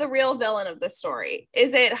think is the real villain of this story?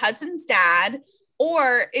 Is it Hudson's dad,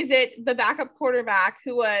 or is it the backup quarterback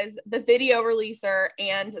who was the video releaser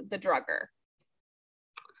and the drugger?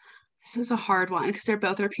 This is a hard one because they're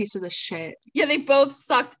both pieces of shit. Yeah, they both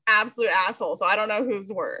sucked absolute assholes, so I don't know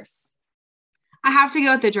who's worse. I have to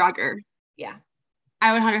go with the drugger. Yeah.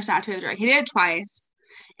 I would 100% to the drug. He did it twice.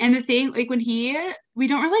 And the thing, like we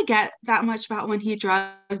don't really get that much about when he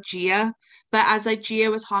drugged Gia, but as like Gia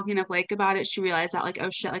was talking to Blake about it, she realized that like, oh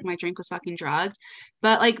shit, like my drink was fucking drugged.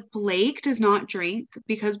 But like Blake does not drink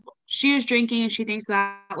because she was drinking and she thinks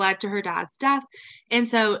that led to her dad's death. And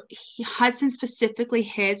so Hudson specifically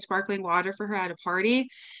hid sparkling water for her at a party.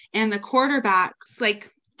 And the quarterbacks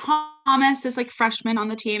like promised this like freshman on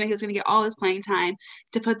the team that he was going to get all his playing time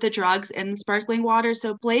to put the drugs in the sparkling water.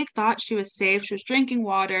 So Blake thought she was safe. She was drinking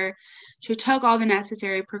water. She took all the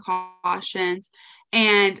necessary precautions,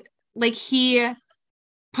 and like he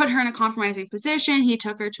put her in a compromising position. He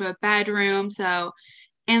took her to a bedroom. So,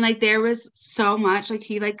 and like there was so much like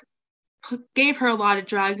he like gave her a lot of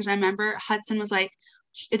drugs. I remember Hudson was like,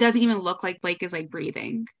 it doesn't even look like Blake is like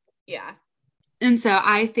breathing. Yeah. And so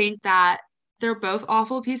I think that they're both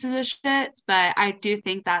awful pieces of shit, but I do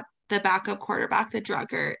think that the backup quarterback, the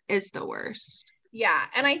drugger, is the worst. Yeah.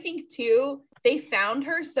 And I think too, they found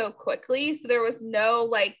her so quickly. So there was no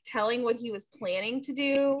like telling what he was planning to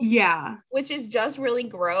do. Yeah. Which is just really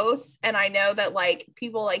gross. And I know that like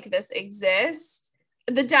people like this exist.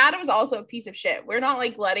 The dad was also a piece of shit. We're not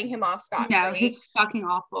like letting him off scot-free. No, he's fucking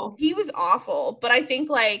awful. He was awful. But I think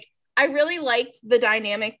like I really liked the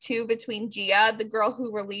dynamic too between Gia, the girl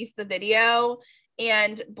who released the video,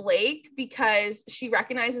 and Blake, because she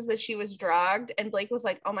recognizes that she was drugged, and Blake was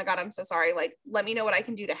like, oh my God, I'm so sorry. Like, let me know what I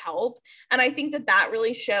can do to help. And I think that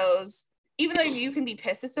really shows, even though you can be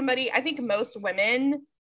pissed at somebody, I think most women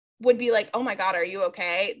would be like, oh my God, are you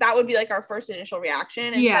okay? That would be like our first initial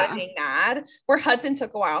reaction instead of being mad. Where Hudson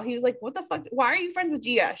took a while. He was like, what the fuck? Why are you friends with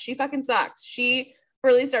Gia? She fucking sucks. She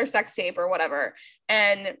released our sex tape or whatever.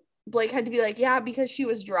 And Blake had to be like, yeah, because she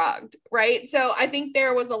was drugged, right? So I think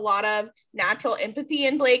there was a lot of natural empathy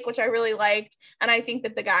in Blake, which I really liked. And I think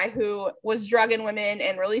that the guy who was drugging women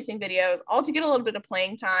and releasing videos, all to get a little bit of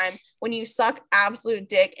playing time, when you suck absolute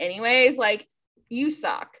dick anyways, like, you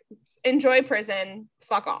suck. Enjoy prison.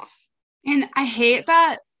 Fuck off. And I hate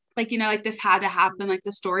that, like, like this had to happen, like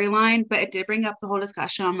the storyline, but it did bring up the whole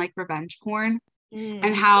discussion on like revenge porn.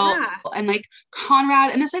 And how and like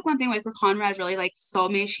Conrad, and it's like one thing like where Conrad really like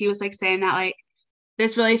sold me. She was like saying that like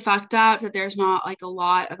this really fucked up, that there's not like a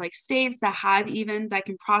lot of like states that have even that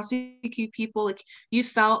can prosecute people. Like you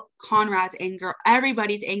felt Conrad's anger,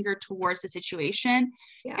 everybody's anger towards the situation,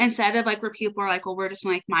 instead of like where people are like, well, we're just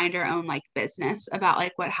gonna like mind our own like business about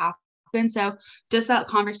like what happened. So just that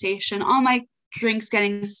conversation on like drinks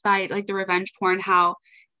getting spiked, like the revenge porn, how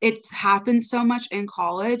it's happened so much in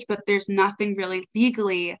college, but there's nothing really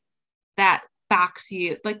legally that backs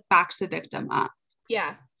the victim up.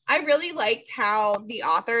 Yeah. I really liked how the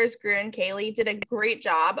authors, Greer and Kayleigh, did a great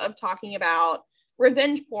job of talking about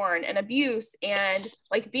revenge porn and abuse and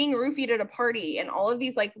like being roofied at a party and all of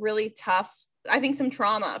these like really tough, I think some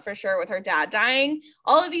trauma for sure with her dad dying,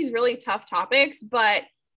 all of these really tough topics. But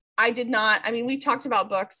we've talked about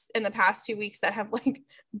books in the past 2 weeks that have like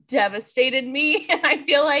devastated me. And I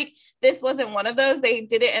feel like this wasn't one of those. They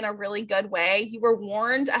did it in a really good way. You were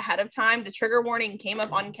warned ahead of time. The trigger warning came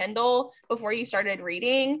up on Kindle before you started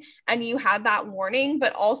reading, and you had that warning,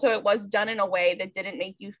 but also it was done in a way that didn't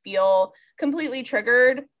make you feel completely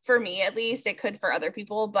triggered. For me, at least. It could for other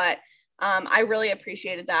people, but I really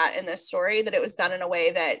appreciated that in this story, that it was done in a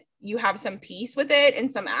way that you have some peace with it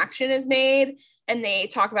and some action is made, and they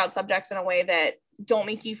talk about subjects in a way that don't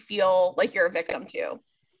make you feel like you're a victim too.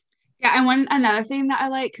 Yeah, and another thing that I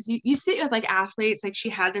like, because you see it with like athletes, like she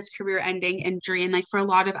had this career-ending injury, and like for a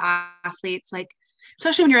lot of athletes, like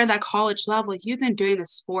especially when you're at that college level, you've been doing the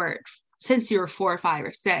sport since you were 4 or 5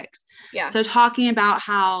 or 6. Yeah. So talking about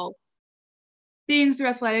how being through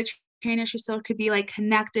athletic training, she still could be like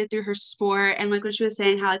connected through her sport, and like when she was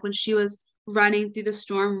saying how like when she was running through the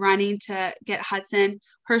storm, running to get Hudson,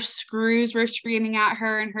 her screws were screaming at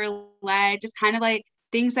her and her leg, just kind of like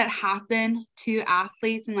things that happen to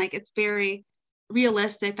athletes. And like it's very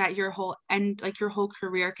realistic that your whole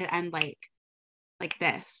career could end like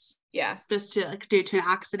this. Yeah. Just to like due to an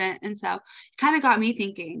accident. And so it kind of got me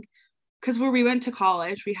thinking, because where we went to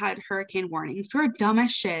college, we had hurricane warnings. We were dumb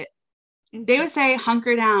as shit. Mm-hmm. They would say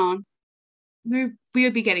hunker down. We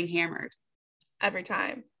would be getting hammered. Every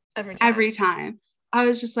time. I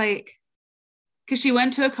was just like, because she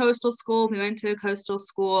went to a coastal school, we went to a coastal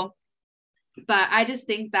school. But I just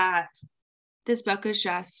think that this book is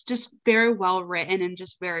just very well written and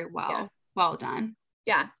just very well done.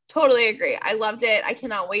 Yeah, totally agree. I loved it. I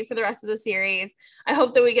cannot wait for the rest of the series. I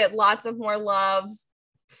hope that we get lots of more love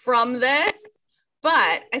from this.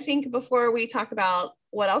 But I think before we talk about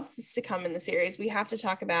what else is to come in the series, we have to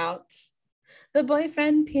talk about the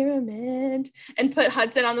boyfriend pyramid and put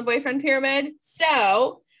Hudson on the boyfriend pyramid.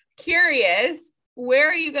 So curious, where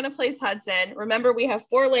are you going to place Hudson? Remember, we have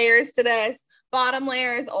 4 layers to this. Bottom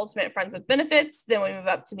layer is ultimate friends with benefits. Then we move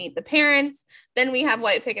up to meet the parents. Then we have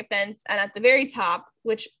white picket fence. And at the very top,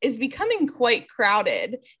 which is becoming quite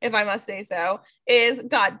crowded, if I must say so, is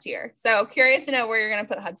God tier. So curious to know where you're going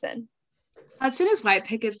to put Hudson. Hudson is white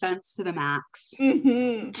picket fence to the max.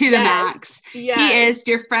 Mm-hmm. To the max. Yes. He is.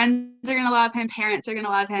 Your friends are going to love him. Parents are going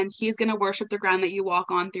to love him. He's going to worship the ground that you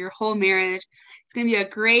walk on through your whole marriage. He's going to be a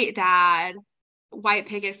great dad. White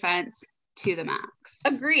picket fence to the max.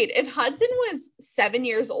 Agreed. If Hudson was 7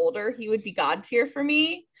 years older, he would be God tier for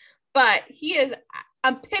me. But he is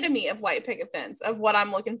epitome of white picket fence, of what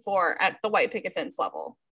I'm looking for at the white picket fence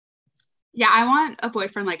level. Yeah, I want a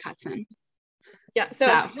boyfriend like Hudson. Yeah, so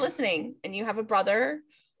if you're listening and you have a brother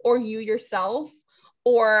or you yourself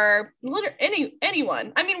or literally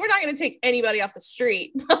anyone, I mean, we're not going to take anybody off the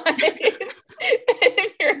street, but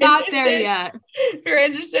if you're not there yet. If you're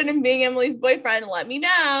interested in being Emily's boyfriend, let me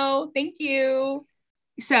know. Thank you.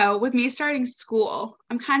 So with me starting school,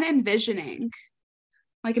 I'm kind of envisioning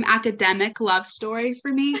like an academic love story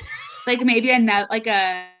for me, like maybe another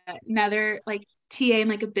like TA in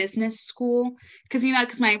like a business school, because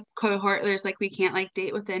my cohort, there's like we can't like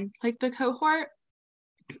date within like the cohort,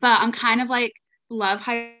 but I'm kind of like love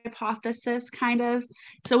hypothesis kind of.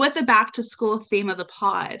 So with the back to school theme of the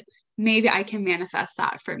pod, maybe I can manifest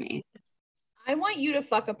that for me. I want you to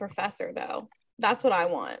fuck a professor though. That's what I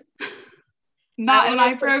want. Not in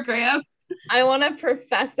my program. I want a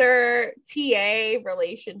professor TA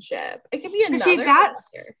relationship. It could be another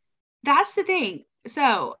professor. That's the thing.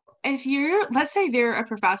 So if let's say they're a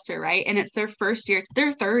professor, right? And it's their first year,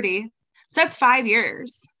 they're 30. So that's 5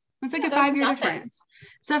 years. That's like a 5-year difference.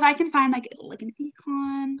 So if I can find like an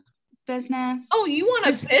econ business. Oh, you want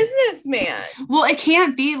a businessman. Well, it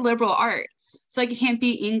can't be liberal arts. So like it can't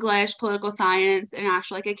be English, political science,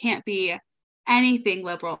 international. Like it can't be anything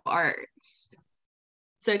liberal arts.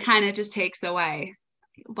 So it kind of just takes away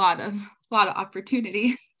a lot of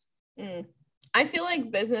opportunity. I feel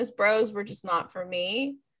like business bros were just not for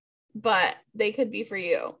me, but they could be for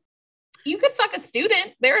you. You could fuck a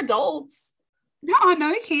student. They're adults. No,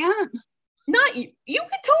 you can't. Not you. You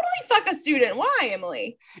could totally fuck a student. Why,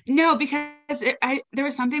 Emily? No, because there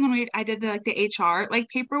was something when I did the HR like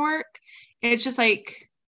paperwork. It's just like,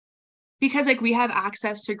 because like we have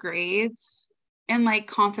access to grades and like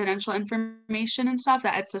confidential information and stuff,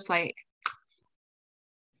 that it's just like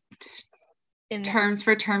in terms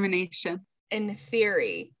for termination. In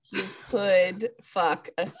theory, you could fuck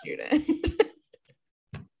a student.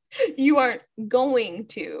 You aren't going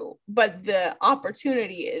to, but the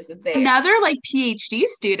opportunity is there. Another like PhD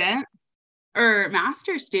student. or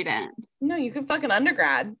master's student. No, you can fucking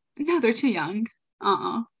undergrad. No, they're too young.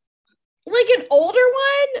 Like an older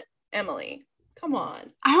one? Emily, come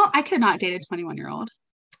on. I could not date a 21-year-old.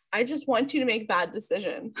 I just want you to make bad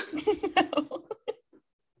decisions. So,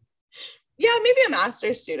 yeah, maybe a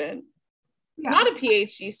master's student. Yeah. Not a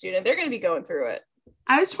PhD student. They're going to be going through it.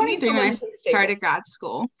 I was 23 when I started grad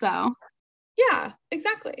school, so. Yeah,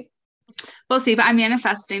 exactly. We'll see, but I'm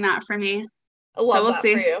manifesting that for me. I love that for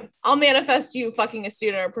you. I'll manifest you fucking a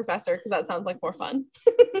student or a professor because that sounds like more fun.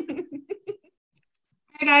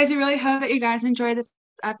 Hey guys, I really hope that you guys enjoyed this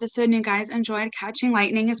episode and you guys enjoyed catching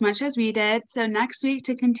lightning as much as we did. So next week,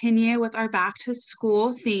 to continue with our back to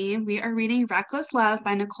school theme, we are reading Reckless Love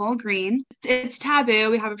by Nicole Green. It's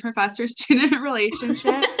taboo. We have a professor-student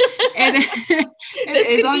relationship.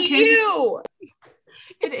 This could be you.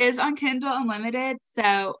 It is on Kindle Unlimited,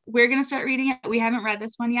 so we're going to start reading it. We haven't read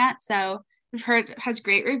this one yet, so we've heard it has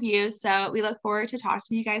great reviews, so we look forward to talking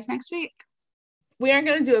to you guys next week. We aren't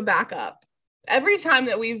going to do a backup. Every time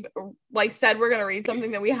that we've said we're going to read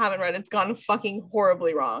something that we haven't read, it's gone fucking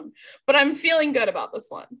horribly wrong. But I'm feeling good about this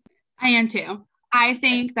one. I am too. I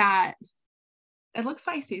think that it looks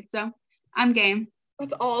spicy, so I'm game.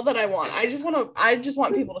 That's all that I want. I just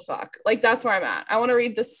want people to fuck. Like, that's where I'm at. I want to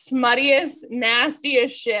read the smuttiest,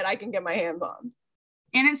 nastiest shit I can get my hands on.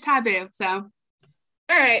 And it's taboo, so. All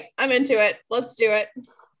right. I'm into it. Let's do it.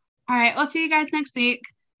 All right. We'll see you guys next week.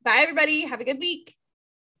 Bye, everybody. Have a good week.